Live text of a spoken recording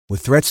With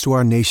threats to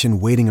our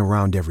nation waiting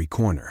around every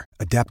corner,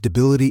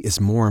 adaptability is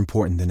more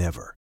important than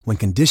ever. When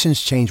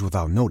conditions change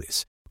without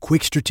notice,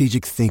 quick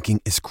strategic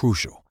thinking is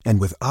crucial.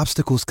 And with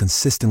obstacles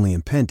consistently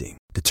impending,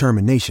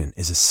 determination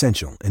is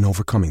essential in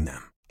overcoming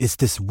them. It's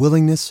this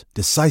willingness,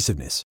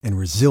 decisiveness, and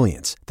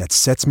resilience that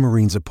sets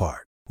Marines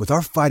apart. With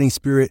our fighting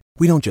spirit,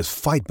 we don't just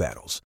fight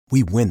battles,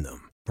 we win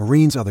them.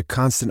 Marines are the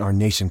constant our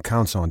nation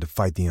counts on to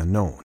fight the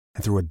unknown.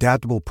 And through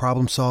adaptable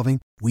problem solving,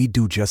 we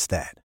do just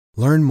that.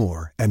 Learn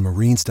more at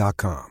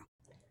marines.com.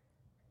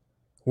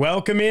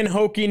 Welcome in,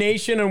 Hokie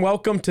Nation, and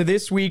welcome to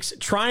this week's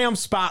Triumph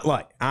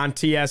Spotlight on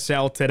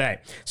TSL Today.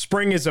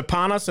 Spring is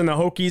upon us, and the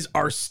Hokies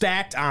are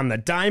stacked on the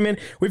diamond.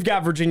 We've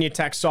got Virginia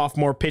Tech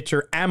sophomore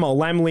pitcher Emma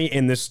Lemley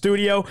in the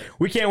studio.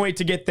 We can't wait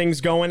to get things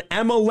going.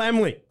 Emma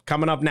Lemley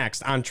coming up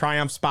next on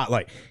Triumph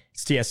Spotlight.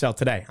 It's TSL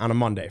Today on a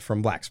Monday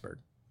from Blacksburg.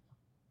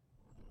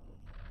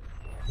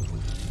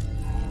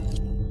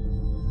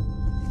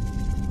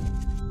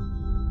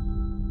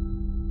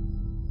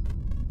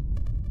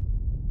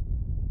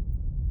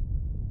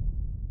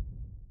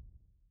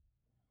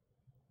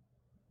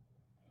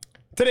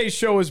 Today's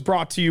show is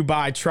brought to you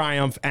by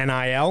Triumph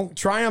NIL.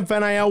 Triumph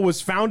NIL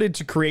was founded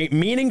to create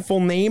meaningful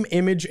name,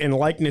 image, and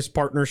likeness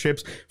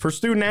partnerships for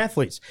student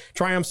athletes.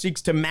 Triumph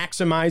seeks to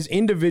maximize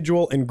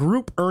individual and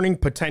group earning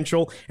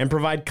potential and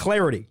provide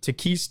clarity to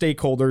key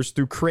stakeholders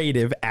through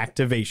creative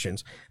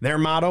activations. Their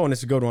motto, and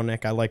it's a good one,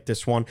 Nick, I like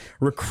this one,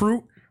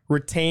 recruit,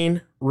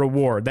 retain,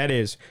 reward. That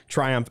is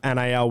Triumph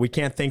NIL. We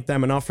can't thank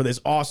them enough for this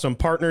awesome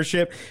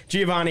partnership.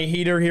 Giovanni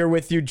Heater here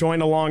with you,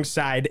 joined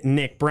alongside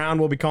Nick Brown.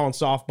 We'll be calling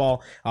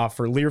softball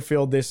for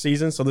Learfield this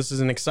season, so this is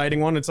an exciting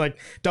one. It's like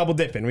double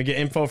dipping. We get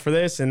info for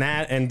this and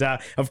that, and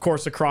of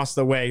course, across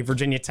the way,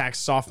 Virginia Tech's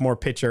sophomore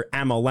pitcher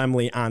Emma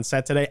Lemley on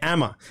set today.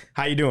 Emma,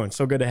 how you doing?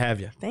 So good to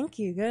have you. Thank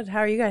you. Good. How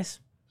are you guys?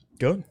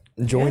 Good.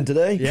 Enjoying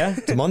today? Yeah.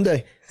 It's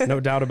Monday. No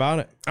doubt about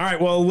it. All right.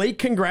 Well, late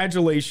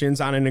congratulations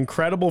on an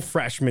incredible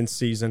freshman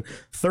season.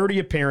 30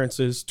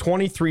 appearances,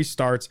 23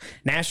 starts,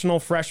 National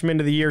Freshman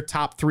of the Year,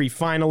 top 3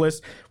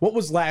 finalists. What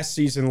was last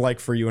season like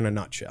for you in a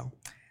nutshell?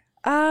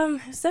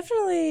 It's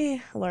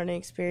definitely a learning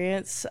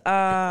experience.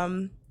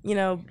 Getting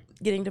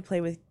to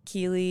play with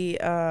Keely,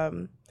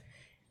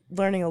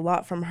 learning a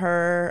lot from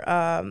her.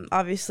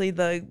 Obviously,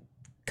 the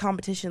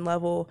competition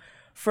level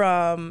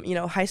from,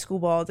 high school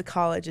ball to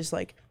college is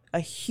like a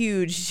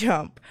huge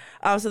jump.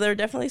 So there were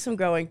definitely some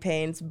growing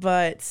pains,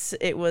 but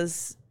it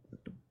was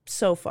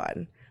so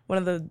fun. One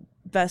of the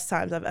best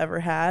times I've ever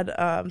had.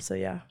 So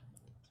yeah,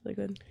 it's really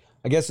good.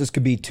 I guess this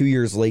could be 2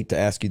 years late to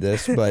ask you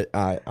this, but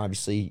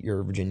obviously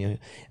you're Virginia.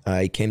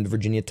 You came to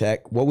Virginia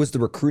Tech. What was the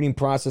recruiting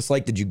process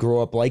like? Did you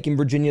grow up liking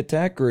Virginia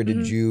Tech, or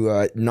did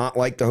you not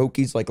like the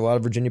Hokies like a lot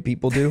of Virginia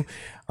people do?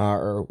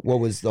 Or what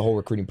was the whole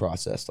recruiting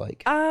process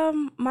like?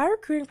 My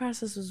recruiting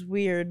process was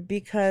weird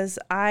because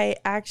I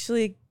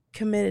actually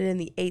committed in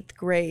the 8th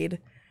grade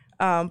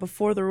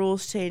before the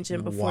rules changed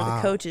and before the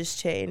coaches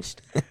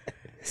changed.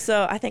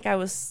 So I think I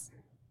was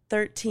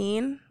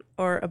 13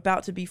 or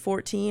about to be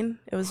 14.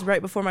 It was right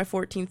before my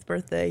 14th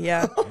birthday.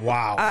 Yeah.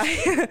 Wow.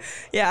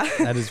 Yeah.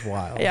 That is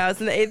wild. Yeah, I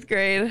was in the 8th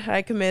grade.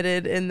 I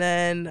committed, and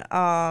then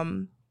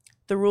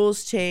the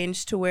rules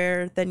changed to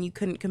where then you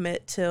couldn't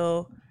commit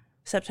till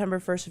September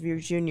 1st of your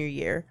junior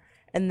year.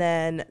 And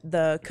then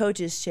the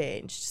coaches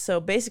changed. So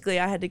basically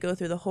I had to go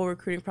through the whole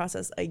recruiting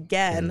process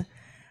again.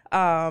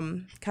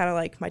 Kind of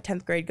like my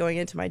 10th grade going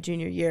into my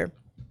junior year.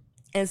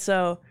 And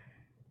so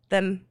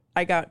then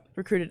I got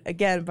recruited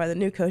again by the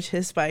new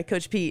coaches, by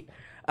Coach Pete.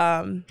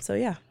 So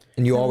yeah.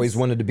 And you always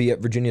wanted to be at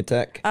Virginia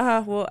Tech?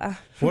 What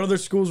other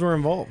schools were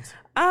involved?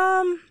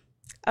 I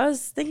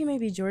was thinking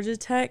maybe Georgia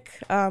Tech,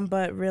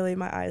 but really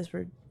my eyes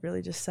were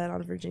really just set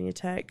on Virginia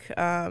Tech.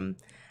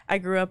 I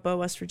grew up a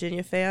West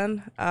Virginia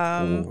fan,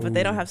 but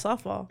they don't have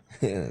softball.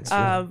 Yeah, that's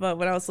right. But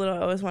when I was little, I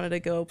always wanted to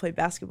go play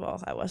basketball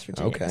at West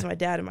Virginia because my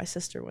dad and my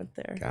sister went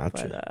there.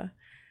 Gotcha. But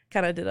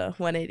kind of did a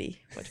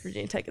 180, went to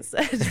Virginia Tech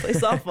instead to play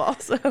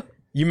softball. So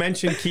You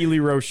mentioned Keely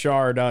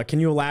Rochard. Can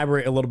you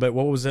elaborate a little bit?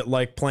 What was it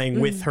like playing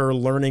with her,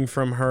 learning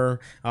from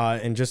her,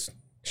 and just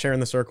sharing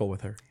the circle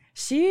with her?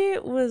 She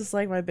was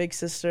like my big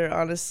sister,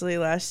 honestly,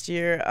 last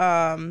year.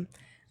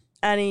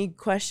 Any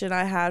question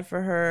I had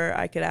for her,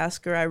 I could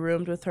ask her. I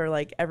roomed with her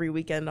like every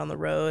weekend on the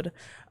road.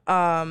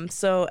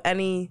 So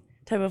any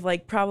type of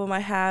like problem I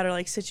had or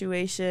like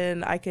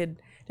situation, I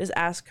could just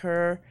ask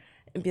her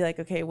and be like,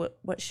 okay,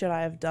 what should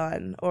I have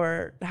done?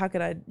 Or how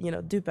could I,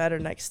 do better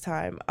next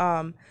time?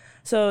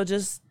 So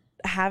just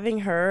having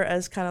her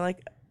as kind of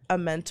like a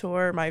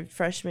mentor my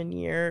freshman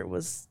year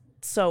was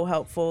so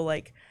helpful.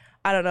 Like,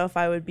 I don't know if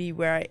I would be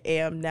where I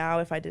am now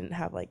if I didn't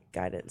have like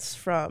guidance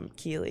from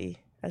Keely,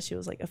 as she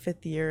was like a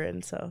 5th year,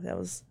 and so that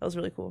was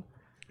really cool.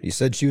 You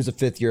said she was a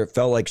 5th year. It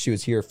felt like she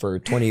was here for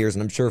 20 years,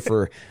 and I'm sure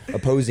for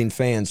opposing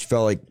fans, she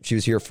felt like she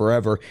was here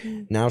forever.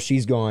 Now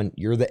she's gone.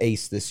 You're the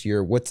ace this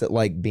year. What's it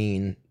like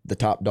being the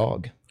top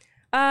dog?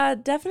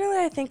 Definitely,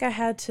 I think I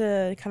had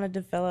to kind of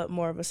develop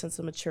more of a sense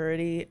of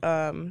maturity,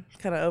 kind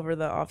of over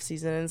the off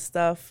season and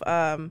stuff.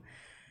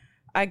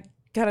 I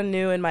kind of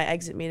knew in my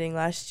exit meeting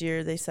last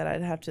year, they said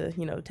I'd have to,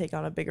 take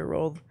on a bigger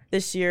role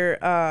this year.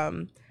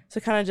 So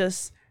kind of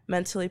just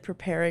mentally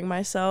preparing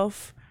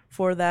myself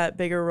for that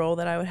bigger role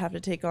that I would have to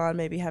take on,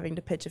 maybe having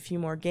to pitch a few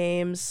more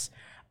games,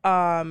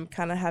 kind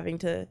of having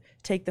to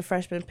take the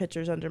freshman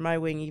pitchers under my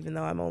wing, even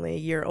though I'm only a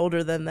year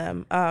older than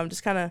them.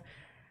 Just kind of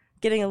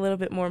getting a little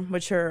bit more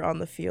mature on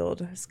the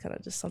field is kind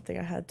of just something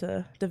I had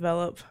to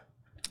develop.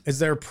 Is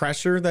there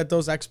pressure that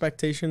those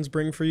expectations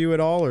bring for you at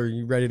all, or are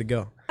you ready to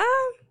go?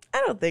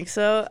 I don't think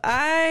so.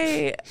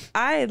 I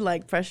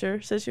like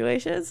pressure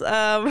situations.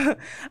 I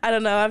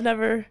don't know. I've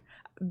never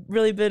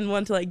really been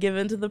one to like give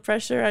into the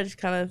pressure. I just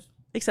kind of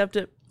accept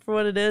it for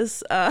what it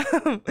is.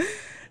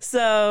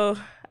 So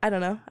I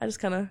don't know. I just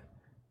kind of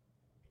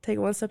take it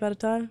one step at a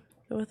time,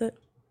 go with it.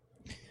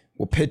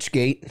 Well,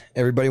 Pitchgate,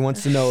 everybody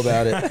wants to know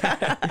about it.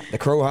 The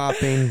crow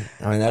hopping,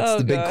 I mean, that's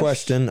the big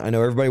question. I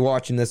know everybody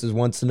watching this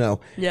wants to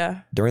know.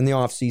 Yeah. During the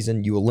off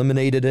season, you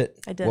eliminated it.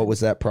 I did. What was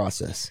that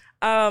process?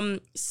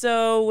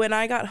 So when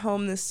I got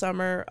home this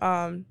summer,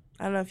 I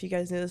don't know if you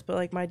guys knew this, but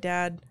like my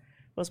dad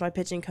was my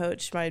pitching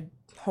coach my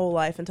whole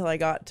life until I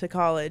got to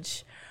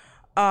college.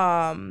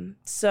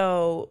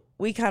 So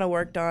we kind of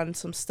worked on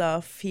some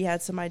stuff. He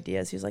had some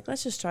ideas. He was like,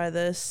 let's just try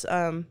this.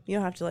 You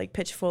don't have to like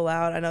pitch full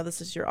out. I know this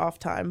is your off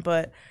time,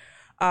 but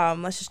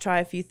let's just try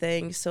a few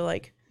things. So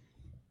like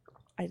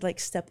I'd like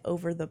step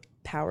over the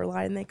power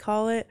line, they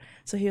call it.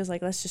 So he was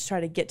like, let's just try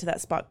to get to that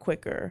spot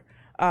quicker,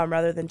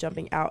 rather than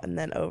jumping out and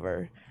then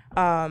over.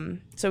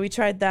 So we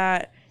tried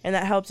that, and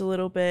that helped a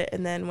little bit.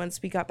 And then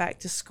once we got back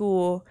to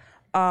school,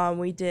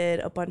 we did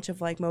a bunch of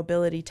like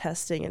mobility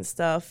testing and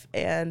stuff,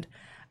 and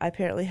I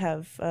apparently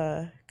have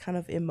kind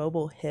of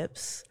immobile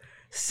hips.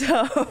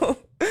 So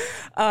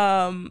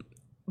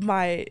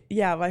my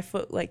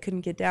foot like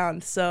couldn't get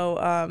down.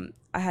 So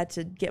I had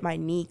to get my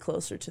knee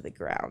closer to the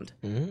ground.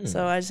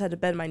 So I just had to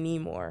bend my knee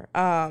more.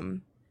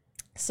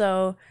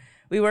 So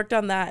we worked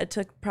on that. It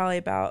took probably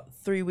about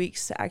 3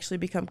 weeks to actually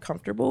become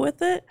comfortable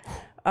with it.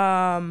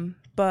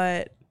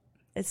 But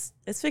it's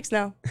fixed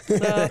now.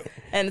 So,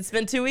 and it's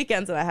been 2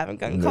 weekends and I haven't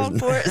gotten called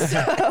for it.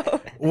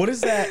 So. What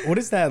is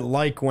that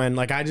like when,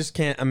 like, I just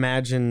can't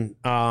imagine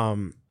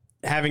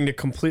having to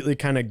completely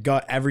kind of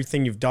gut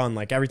everything you've done,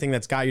 like everything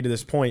that's got you to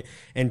this point,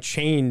 and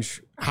change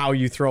how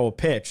you throw a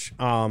pitch.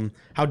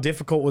 How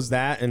difficult was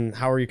that, and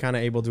how are you kind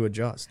of able to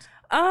adjust?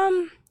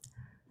 I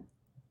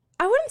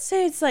wouldn't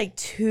say it's like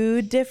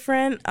too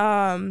different,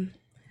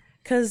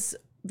 because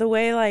the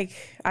way like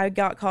I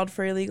got called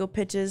for illegal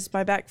pitches,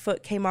 my back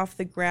foot came off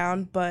the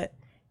ground, but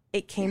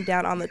it came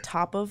down on the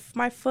top of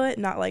my foot,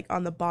 not like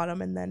on the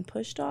bottom and then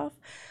pushed off.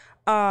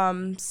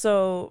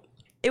 So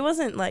it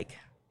wasn't like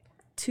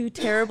too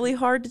terribly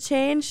hard to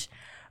change.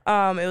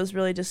 It was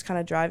really just kind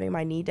of driving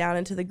my knee down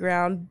into the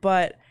ground,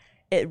 but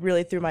it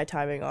really threw my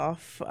timing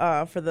off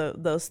for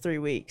those 3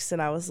 weeks.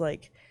 And I was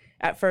like,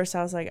 at first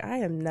I was like, I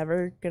am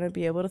never going to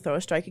be able to throw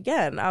a strike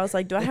again. I was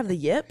like, do I have the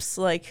yips?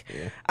 Like,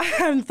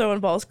 I'm throwing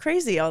balls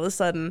crazy all of a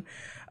sudden.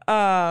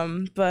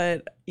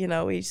 But,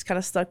 we just kind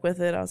of stuck with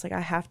it. I was like,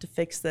 I have to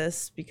fix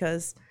this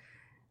because,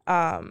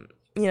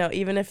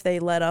 even if they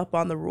let up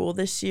on the rule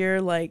this year,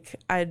 like,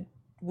 I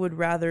would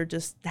rather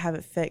just have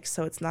it fixed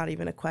so it's not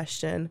even a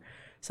question.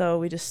 So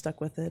we just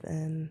stuck with it,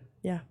 and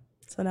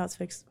so now it's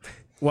fixed.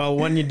 Well,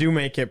 when you do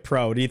make it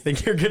pro, do you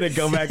think you're going to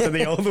go back to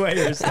the old way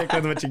or stick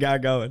with what you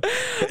got going?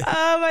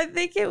 I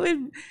think it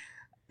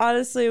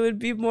would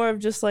be more of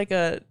just like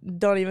a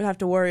don't even have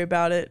to worry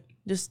about it.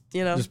 Just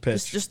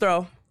pitch. Just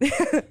throw.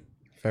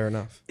 Fair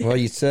enough. Well,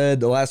 you said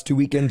the last 2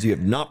 weekends you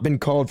have not been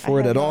called for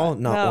it at all.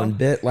 Not one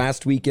bit.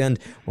 Last weekend,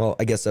 well,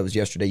 I guess that was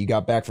yesterday. You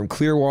got back from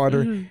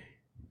Clearwater. Mm-hmm.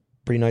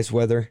 Pretty nice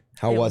weather.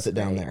 How was it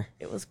down there?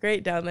 It was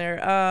great down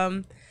there.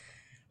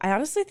 I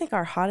honestly think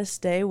our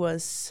hottest day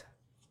was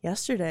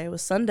yesterday. It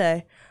was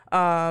Sunday.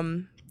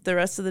 The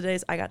rest of the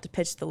days I got to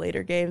pitch the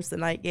later games, the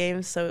night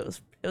games, so it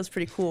was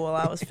pretty cool while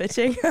I was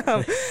pitching.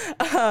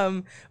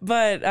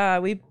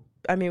 But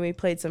we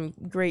played some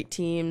great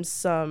teams,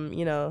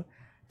 some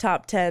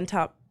top 10,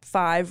 top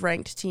 5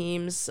 ranked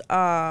teams.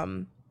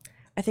 I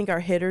think our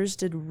hitters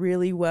did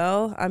really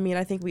well.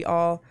 I think we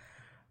all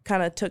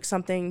kind of took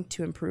something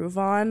to improve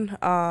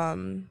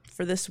on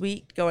for this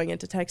week going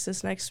into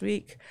Texas next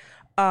week.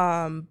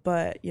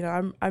 But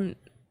I'm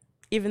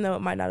even though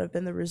it might not have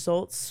been the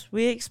results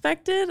we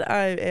expected,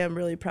 I am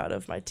really proud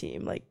of my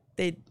team. Like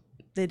they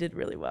did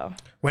really well.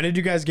 When did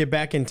you guys get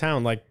back in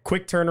town? Like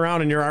quick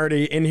turnaround and you're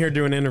already in here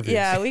doing interviews.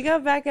 Yeah, we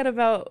got back at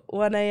about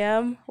 1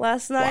 a.m.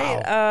 last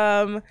night.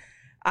 Wow.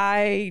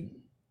 I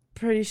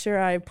pretty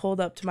sure I pulled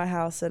up to my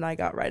house and I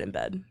got right in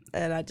bed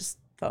and I just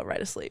fell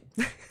right asleep.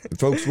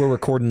 Folks, we're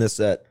recording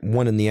this at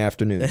 1 in the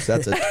afternoon. So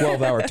that's a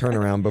 12-hour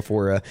turnaround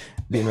before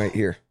being right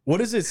here. What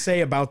does it say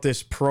about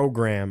this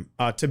program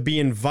to be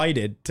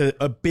invited to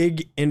a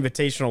big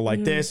invitational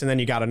like this, and then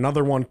you got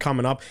another one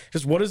coming up?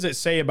 Just what does it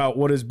say about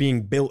what is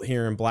being built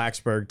here in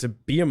Blacksburg to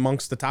be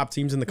amongst the top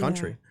teams in the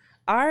country?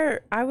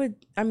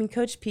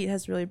 Coach Pete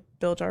has really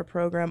built our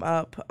program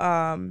up.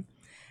 And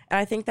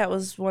I think that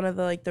was one of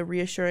the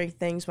reassuring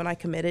things when I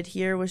committed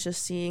here was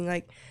just seeing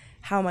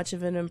how much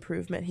of an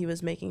improvement he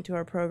was making to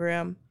our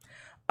program.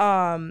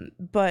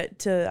 But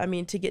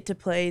to get to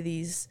play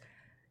these,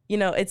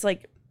 it's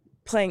like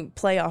playing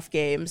playoff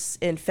games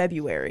in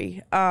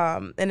February.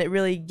 And it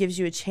really gives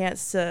you a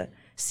chance to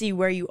see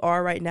where you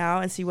are right now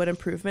and see what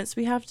improvements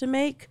we have to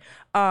make.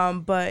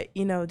 But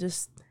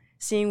just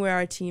seeing where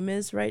our team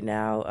is right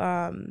now,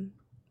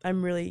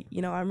 I'm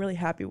really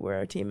happy where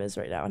our team is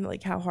right now and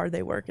like how hard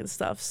they work and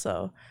stuff.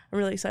 So I'm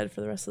really excited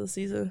for the rest of the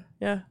season.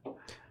 Yeah.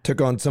 Took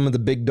on some of the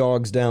big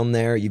dogs down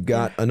there. You've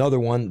got another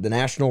one, the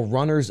national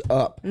runners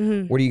up.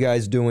 What are you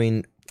guys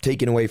doing,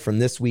 taking away from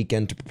this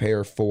weekend to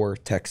prepare for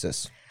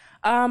Texas?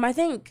 I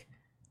think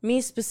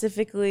me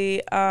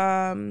specifically,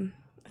 I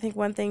think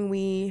one thing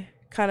we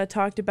kind of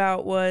talked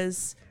about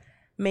was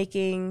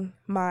making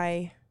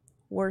my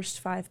worst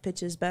 5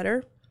 pitches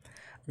better.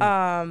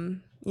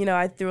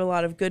 I threw a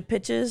lot of good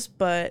pitches,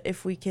 but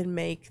if we can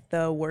make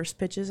the worst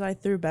pitches I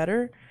threw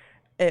better,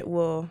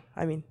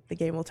 the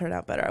game will turn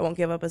out better. I won't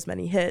give up as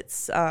many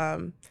hits,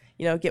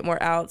 get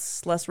more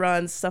outs, less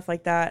runs, stuff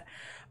like that.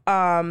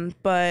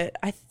 But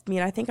I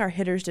think our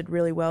hitters did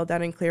really well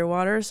down in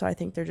Clearwater, so I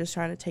think they're just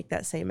trying to take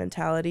that same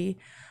mentality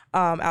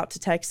out to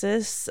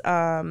Texas.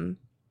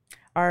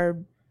 Our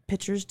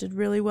pitchers did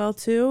really well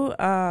too.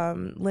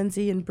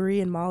 Lindsay and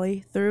Bree and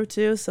Molly threw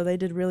too, so they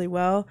did really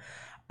well.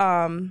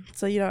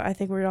 I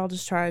think we're all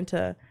just trying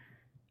to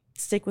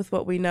stick with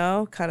what we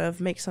know, kind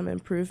of make some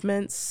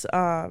improvements,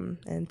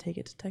 and take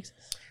it to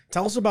Texas.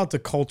 Tell us about the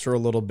culture a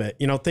little bit.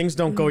 Things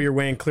don't go your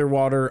way in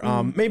Clearwater,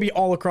 maybe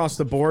all across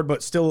the board,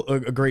 but still a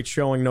great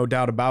showing, no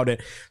doubt about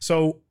it.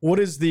 So what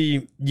is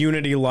the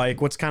unity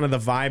like? What's kind of the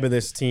vibe of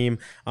this team,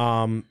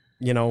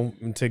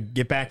 to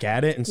get back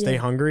at it and stay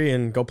hungry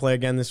and go play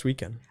again this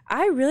weekend?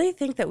 I really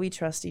think that we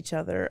trust each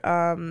other,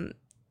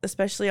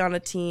 especially on a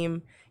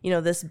team,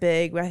 this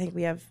big. I think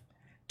we have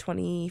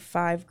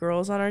 25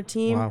 girls on our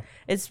team. Wow.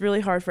 It's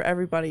really hard for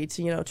everybody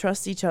to,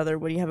 trust each other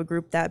when you have a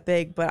group that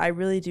big. But I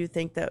really do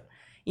think that,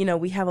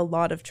 we have a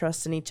lot of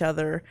trust in each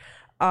other.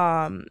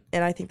 And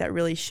I think that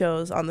really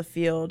shows on the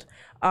field.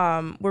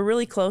 We're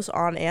really close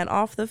on and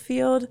off the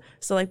field.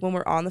 So like when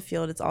we're on the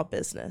field, it's all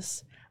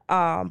business.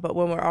 But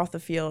when we're off the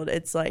field,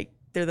 it's like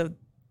they're the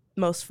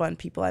most fun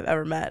people I've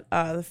ever met.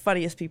 The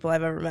funniest people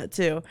I've ever met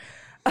too.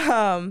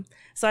 So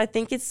I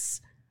think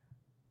it's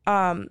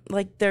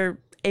they're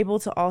able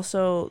to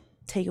also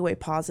take away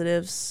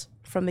positives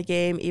from the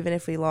game. Even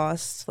if we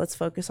lost, let's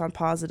focus on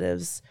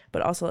positives,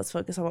 but also let's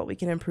focus on what we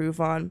can improve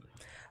on.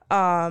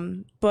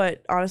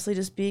 But honestly,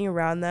 just being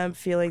around them,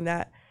 feeling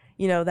that,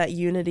 that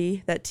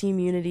unity, that team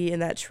unity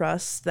and that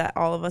trust that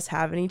all of us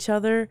have in each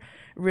other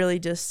really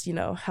just,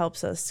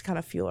 helps us kind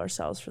of fuel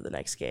ourselves for the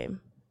next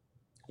game.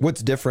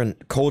 What's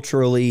different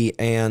culturally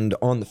and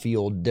on the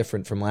field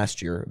different from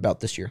last year about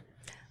this year?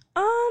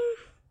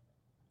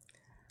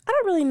 I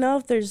don't really know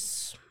if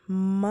there's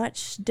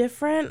much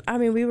different.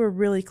 We were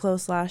really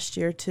close last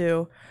year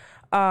too.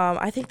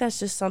 I think that's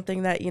just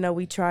something that,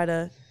 we try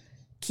to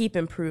keep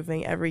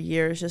improving every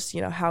year. Is just,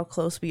 how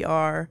close we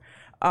are,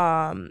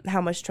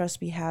 how much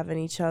trust we have in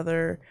each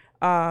other.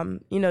 I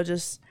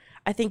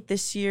think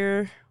this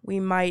year we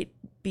might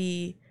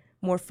be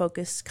more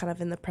focused kind of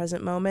in the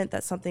present moment.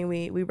 That's something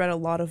we read a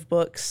lot of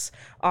books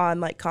on,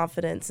 like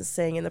confidence and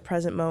staying in the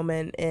present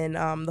moment in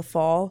the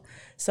fall.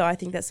 So I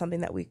think that's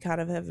something that we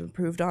kind of have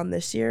improved on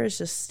this year, is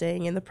just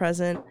staying in the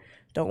present.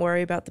 Don't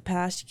worry about the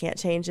past. You can't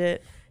change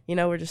it.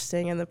 We're just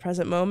staying in the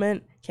present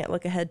moment. Can't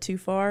look ahead too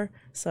far.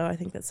 So I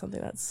think that's something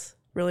that's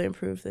really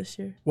improved this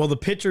year. Well, the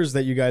pitchers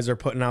that you guys are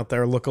putting out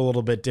there look a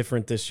little bit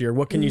different this year.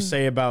 What can you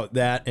say about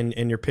that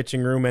in your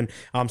pitching room and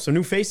some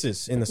new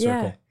faces in the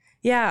circle?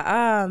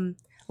 Yeah.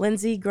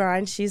 Lindsay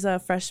Grind, she's a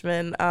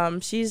freshman.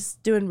 She's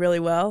doing really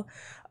well.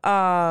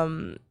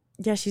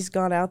 She's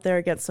gone out there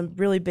against some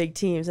really big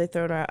teams. They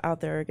thrown her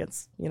out there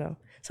against,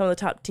 some of the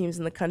top teams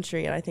in the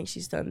country, and I think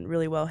she's done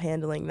really well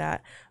handling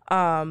that.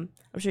 I'm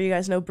sure you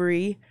guys know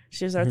Bree.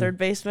 She's our third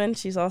baseman.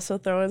 She's also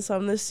throwing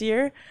some this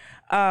year.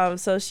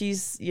 So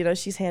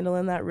she's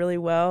handling that really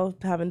well,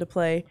 having to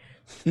play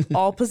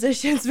all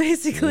positions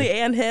basically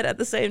and hit at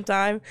the same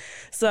time.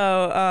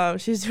 So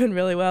she's doing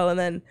really well. And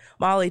then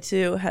Molly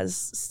too has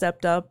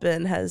stepped up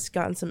and has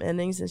gotten some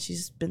innings, and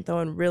she's been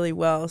throwing really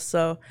well.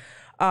 So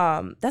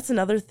that's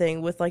another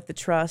thing with like the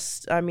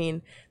trust.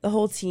 The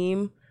whole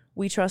team,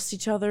 we trust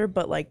each other,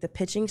 but like the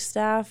pitching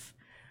staff,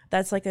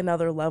 that's like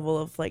another level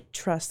of like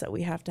trust that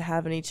we have to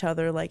have in each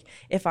other. Like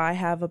if I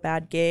have a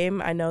bad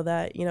game, I know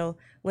that,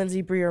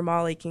 Lindsay, Bree, or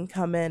Molly can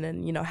come in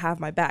and, have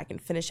my back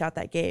and finish out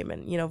that game,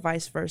 and,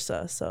 vice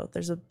versa. So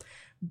there's a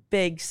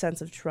big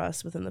sense of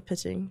trust within the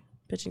pitching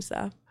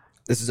staff.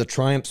 This is a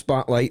Triumph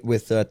Spotlight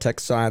with Tech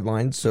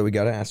Sidelines, so we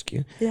got to ask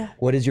you. Yeah.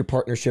 What is your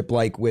partnership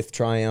like with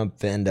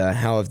Triumph, and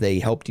how have they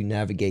helped you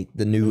navigate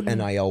the new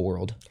NIL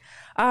world?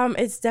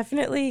 It's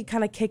definitely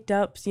kind of kicked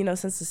up,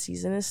 since the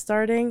season is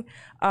starting.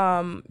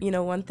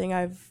 One thing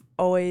I've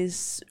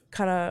always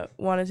kind of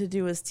wanted to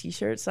do was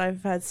T-shirts.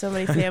 I've had so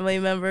many family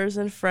members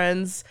and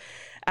friends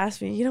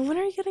ask me, when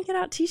are you going to get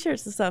out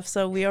T-shirts and stuff?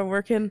 So we are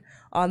working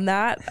on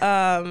that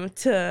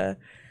to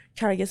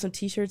trying to get some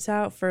t-shirts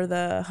out for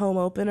the home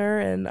opener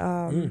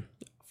and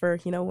for,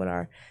 you know, when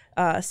our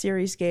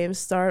series games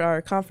start,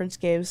 our conference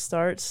games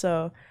start.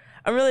 So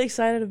I'm really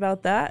excited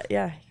about that.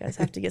 Yeah, you guys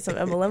have to get some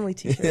Emma Lemley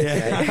t-shirts.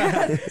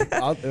 Yeah.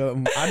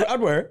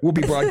 I'd wear it. We'll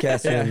be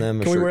broadcasting in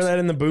them. Can we wear that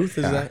in the booth?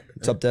 Is that?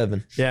 It's up to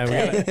Evan. Yeah,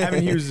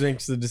 Evan Hughes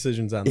makes the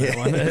decisions on that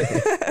one.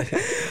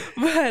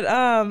 But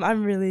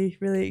I'm really,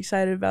 really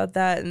excited about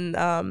that.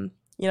 And,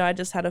 you know, I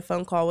just had a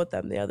phone call with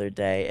them the other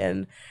day,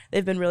 and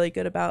they've been really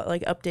good about,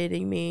 like,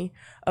 updating me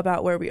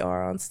about where we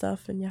are on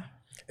stuff. And, yeah.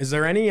 Is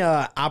there any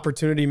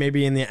opportunity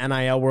maybe in the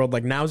NIL world,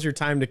 like now's your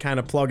time to kind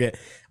of plug it,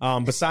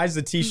 besides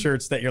the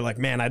t-shirts that you're like,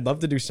 man, I'd love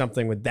to do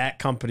something with that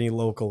company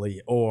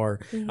locally, or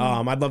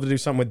I'd love to do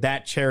something with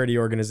that charity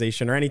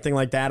organization or anything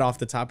like that off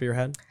the top of your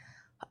head?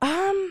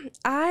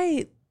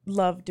 I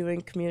love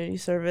doing community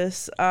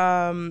service.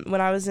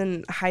 When I was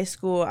in high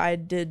school, I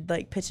did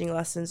like pitching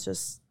lessons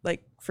just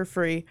like for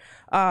free,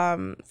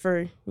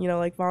 for, you know,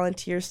 like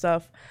volunteer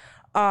stuff.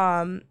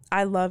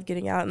 I love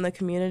getting out in the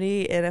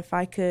community, and if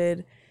I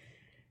could,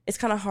 it's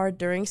kind of hard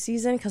during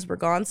season because we're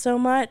gone so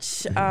much.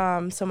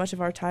 So much of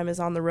our time is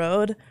on the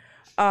road.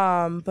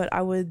 But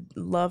I would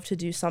love to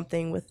do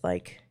something with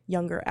like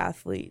younger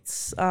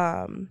athletes,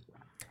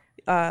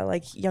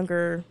 like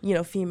younger, you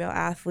know, female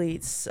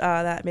athletes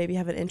that maybe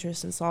have an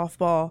interest in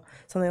softball,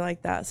 something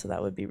like that. So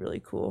that would be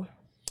really cool.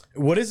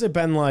 What has it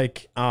been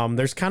like?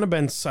 There's kind of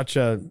been such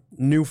a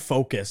new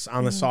focus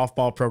on the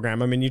softball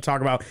program. I mean, you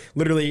talk about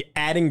literally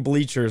adding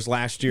bleachers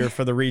last year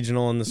for the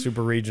regional and the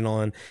super regional,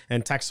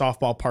 and Tech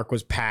Softball Park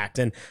was packed.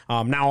 And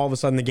now all of a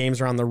sudden the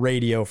games are on the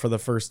radio for the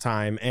first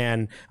time,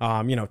 and,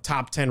 you know,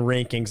 top 10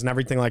 rankings and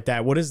everything like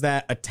that. What has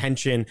that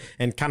attention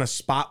and kind of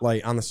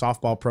spotlight on the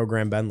softball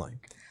program been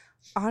like?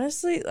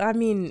 Honestly, I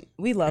mean,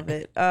 we love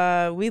it.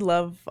 We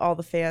love all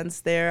the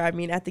fans there. I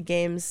mean, at the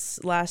games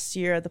last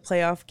year, at the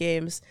playoff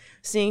games,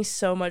 seeing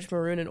so much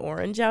maroon and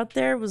orange out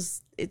there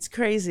it's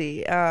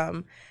crazy.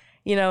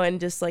 You know, and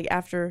just like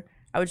after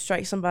I would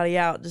strike somebody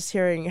out, just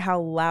hearing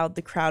how loud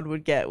the crowd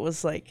would get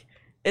was like,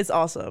 it's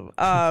awesome.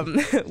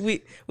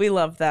 We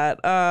love that.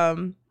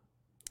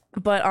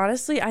 But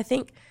honestly, I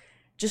think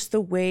just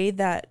the way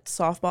that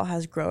softball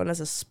has grown as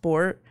a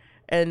sport,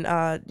 and,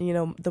 you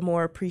know, the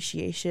more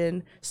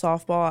appreciation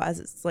softball as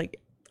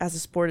a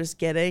sport is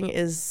getting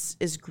is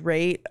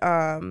great.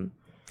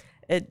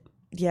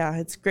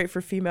 It's great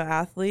for female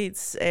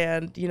athletes.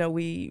 And, you know,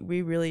 we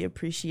really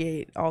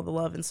appreciate all the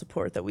love and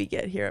support that we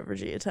get here at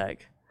Virginia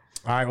Tech.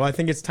 All right, well, I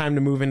think it's time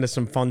to move into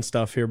some fun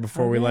stuff here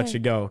before we let you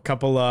go. A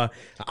couple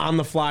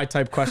on-the-fly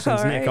type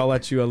questions. Nick, I'll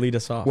let you lead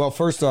us off. Well,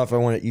 first off,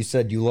 you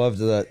said you loved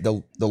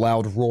the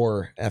loud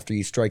roar after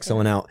you strike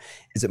someone out.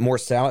 Is it more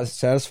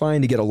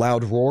satisfying to get a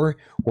loud roar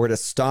or to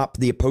stop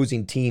the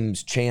opposing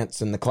team's chants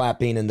and the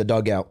clapping in the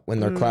dugout when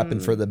they're clapping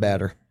for the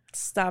batter?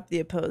 Stop the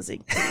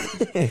opposing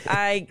team.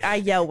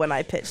 I yell when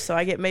I pitch, so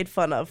I get made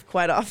fun of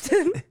quite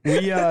often.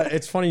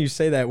 It's funny you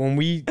say that. When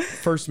we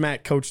first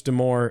met Coach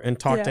D'Amore and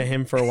talked to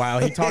him for a while,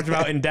 he talked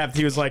about in depth.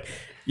 He was like,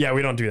 "Yeah,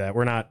 we don't do that.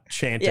 We're not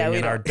chanting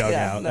in our dugout.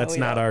 Yeah, no, that's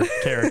not our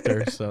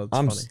character." So it's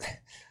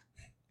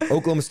funny.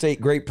 Oklahoma State,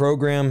 great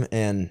program,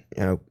 and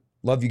you know,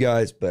 love you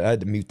guys, but I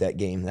had to mute that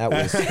game. That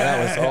was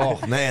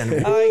oh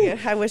man.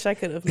 I wish I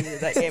could have muted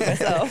that game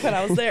myself when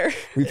I was there.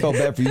 We felt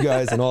bad for you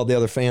guys and all the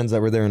other fans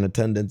that were there in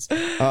attendance.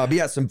 But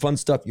yeah, some fun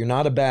stuff. You're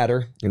not a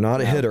batter, you're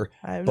not a hitter,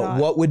 I'm but not.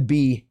 what would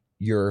be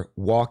your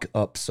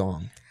walk-up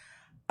song?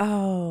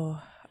 Oh.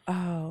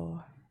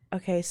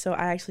 Okay, so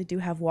I actually do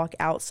have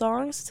walk-out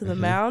songs to the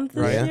mound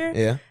this year.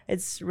 Yeah.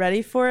 It's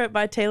Ready for It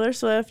by Taylor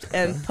Swift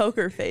and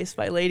Poker Face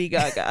by Lady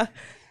Gaga.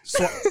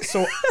 So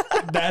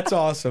that's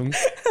awesome.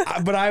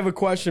 But I have a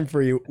question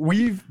for you.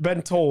 We've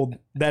been told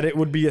that it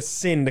would be a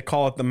sin to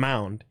call it the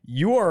mound.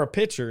 You are a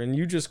pitcher, and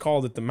you just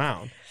called it the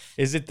mound.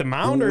 Is it the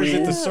mound, or is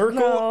it the circle?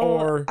 No,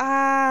 or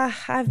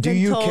I've Do been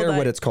you told care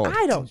what it's called?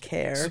 I don't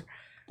care.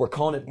 We're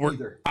calling it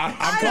either. I'm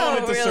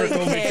calling it the don't really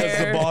circle because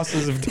the care.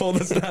 bosses have told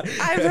us that.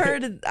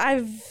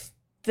 I've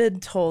been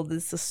told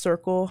it's a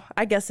circle.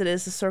 I guess it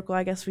is a circle.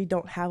 I guess we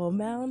don't have a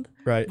mound.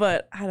 Right.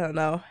 But I don't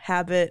know.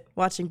 Habit,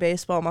 watching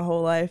baseball my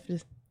whole life.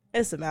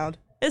 It's a mound.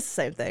 It's the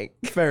same thing.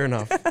 Fair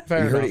enough.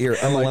 Fair You heard enough. it here.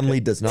 Emma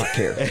Lemley does not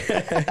care.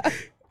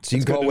 So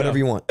you can call it whatever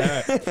you want.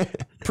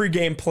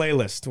 Pre-game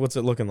playlist. What's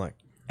it looking like?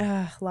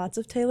 Lots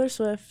of Taylor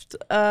Swift.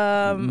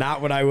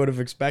 Not what I would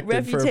have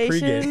expected for a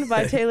Reputation pregame.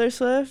 by Taylor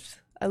Swift.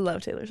 I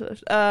love Taylor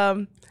Swift.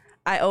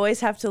 I always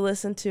have to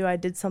listen to I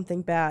Did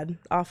Something Bad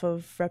off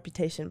of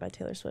Reputation by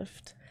Taylor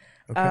Swift.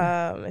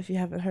 Okay. If you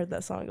haven't heard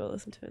that song, go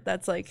listen to it.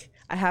 That's like,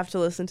 I have to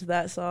listen to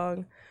that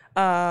song.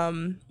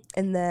 And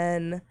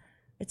then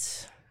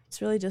it's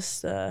really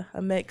just a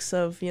mix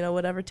of, you know,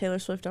 whatever Taylor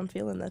Swift I'm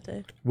feeling that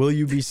day. Will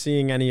you be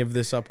seeing any of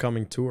this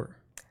upcoming tour?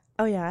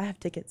 Oh yeah, I have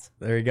tickets.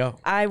 There you go.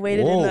 I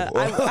waited Whoa.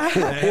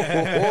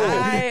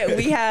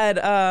 we had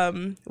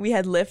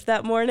Lyft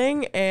that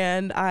morning,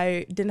 and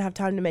I didn't have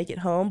time to make it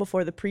home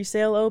before the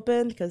pre-sale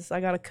opened because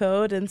I got a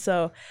code, and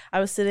so I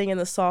was sitting in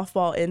the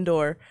softball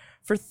indoor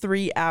for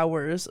 3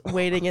 hours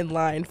waiting in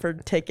line for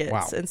tickets.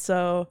 Wow. And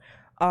so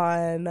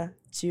on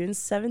June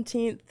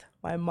 17th,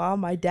 my mom,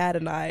 my dad,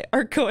 and I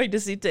are going to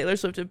see Taylor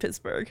Swift in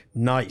Pittsburgh.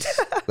 Nice.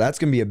 That's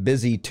gonna be a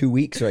busy 2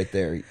 weeks right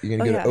there. You're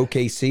gonna go to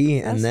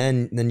OKC, and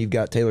then you've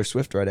got Taylor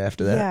Swift right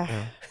after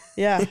that.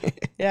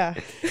 Yeah.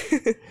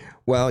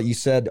 Well, you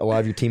said a lot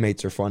of your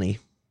teammates are funny.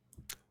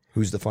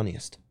 Who's the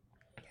funniest?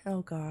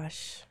 Oh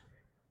gosh,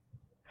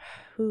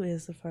 who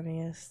is the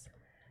funniest?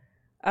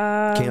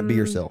 Can't be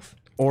yourself.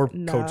 Or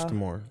Coach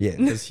Demore. Yeah.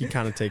 Because he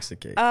kind of takes the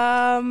cake.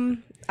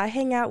 I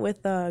hang out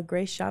with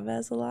Grace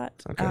Chavez a lot.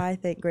 Okay. I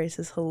think Grace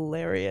is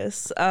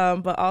hilarious.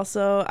 But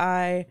also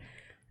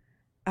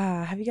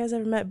have you guys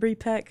ever met Bree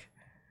Peck?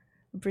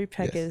 Bree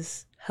Peck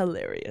is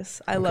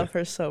hilarious. I love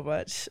her so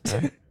much.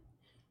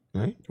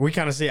 Right. We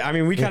kind of see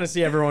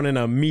everyone in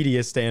a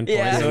media standpoint.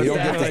 Yeah, so you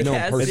it's don't get to know them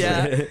definitely,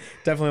 personally.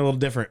 definitely a little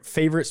different.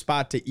 Favorite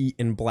spot to eat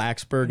in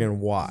Blacksburg and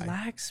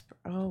why?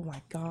 Oh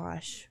my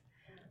gosh.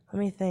 Let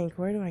me think.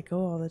 Where do I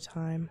go all the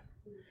time?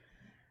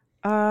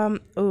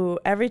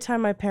 Every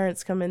time my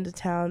parents come into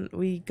town,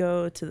 we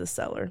go to the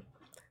Cellar.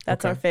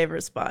 That's our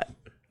favorite spot.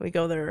 We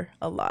go there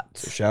a lot.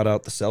 So shout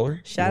out the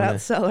Cellar. Shout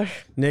out Cellar.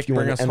 Nick, You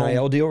bring want us an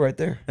NIL home. deal right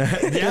there.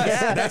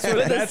 Yes,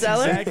 that's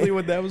Cellar? exactly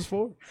what that was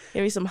for.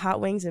 Give me some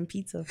hot wings and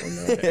pizza from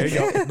there. There you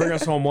go. Bring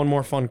us home. One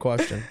more fun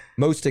question.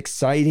 Most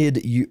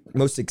excited,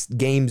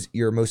 games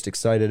you're most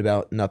excited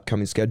about in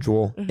upcoming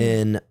schedule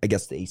in, I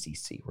guess, the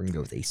ACC. We're gonna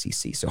go with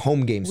ACC. So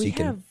home games, so We you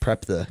can have-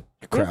 prep the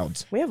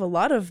crowds. We have a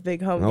lot of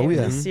big home Oh, games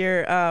yeah. this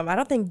year. I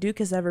don't think Duke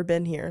has ever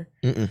been here.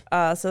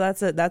 So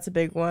that's a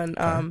big one.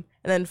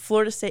 And then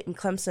Florida State and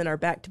Clemson are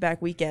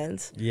back-to-back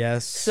weekends.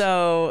 Yes.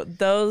 So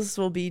those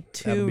will be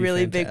That'll two be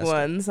really big fantastic.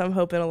 ones. I'm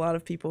hoping a lot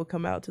of people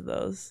come out to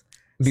those.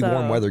 Be So,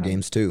 warm weather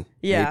games too.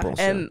 in Yeah, April,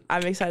 so. and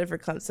I'm excited for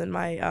Clemson.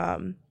 My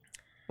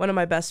one of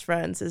my best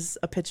friends is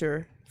a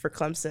pitcher for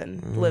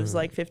Clemson. Lives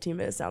like 15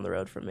 minutes down the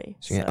road from me.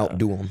 so you can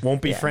outdo them.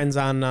 Won't be friends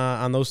on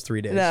those 3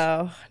 days.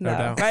 No.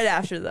 doubt. Right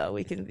after though,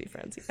 we can be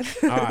friends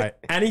again. All right.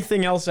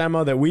 Anything else,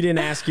 Emma, that we didn't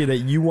ask you that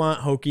you want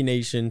Hokie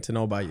Nation to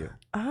know about you?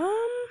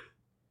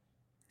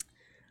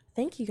 I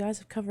think you guys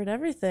have covered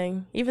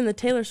everything, even the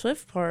Taylor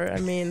Swift part. I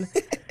mean,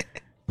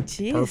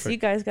 jeez, Perfect. you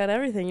guys got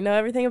everything. You know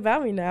everything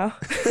about me now.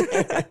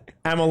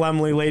 Emma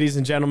Lemley, ladies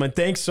and gentlemen,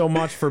 thanks so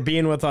much for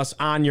being with us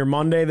on your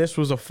Monday. This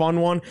was a fun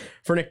one.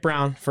 For Nick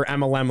Brown, for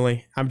Emma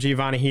Lemley, I'm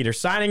Giovanni Heater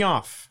signing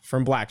off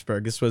from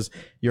Blacksburg. This was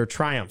your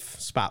Triumph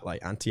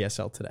Spotlight on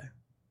TSL Today.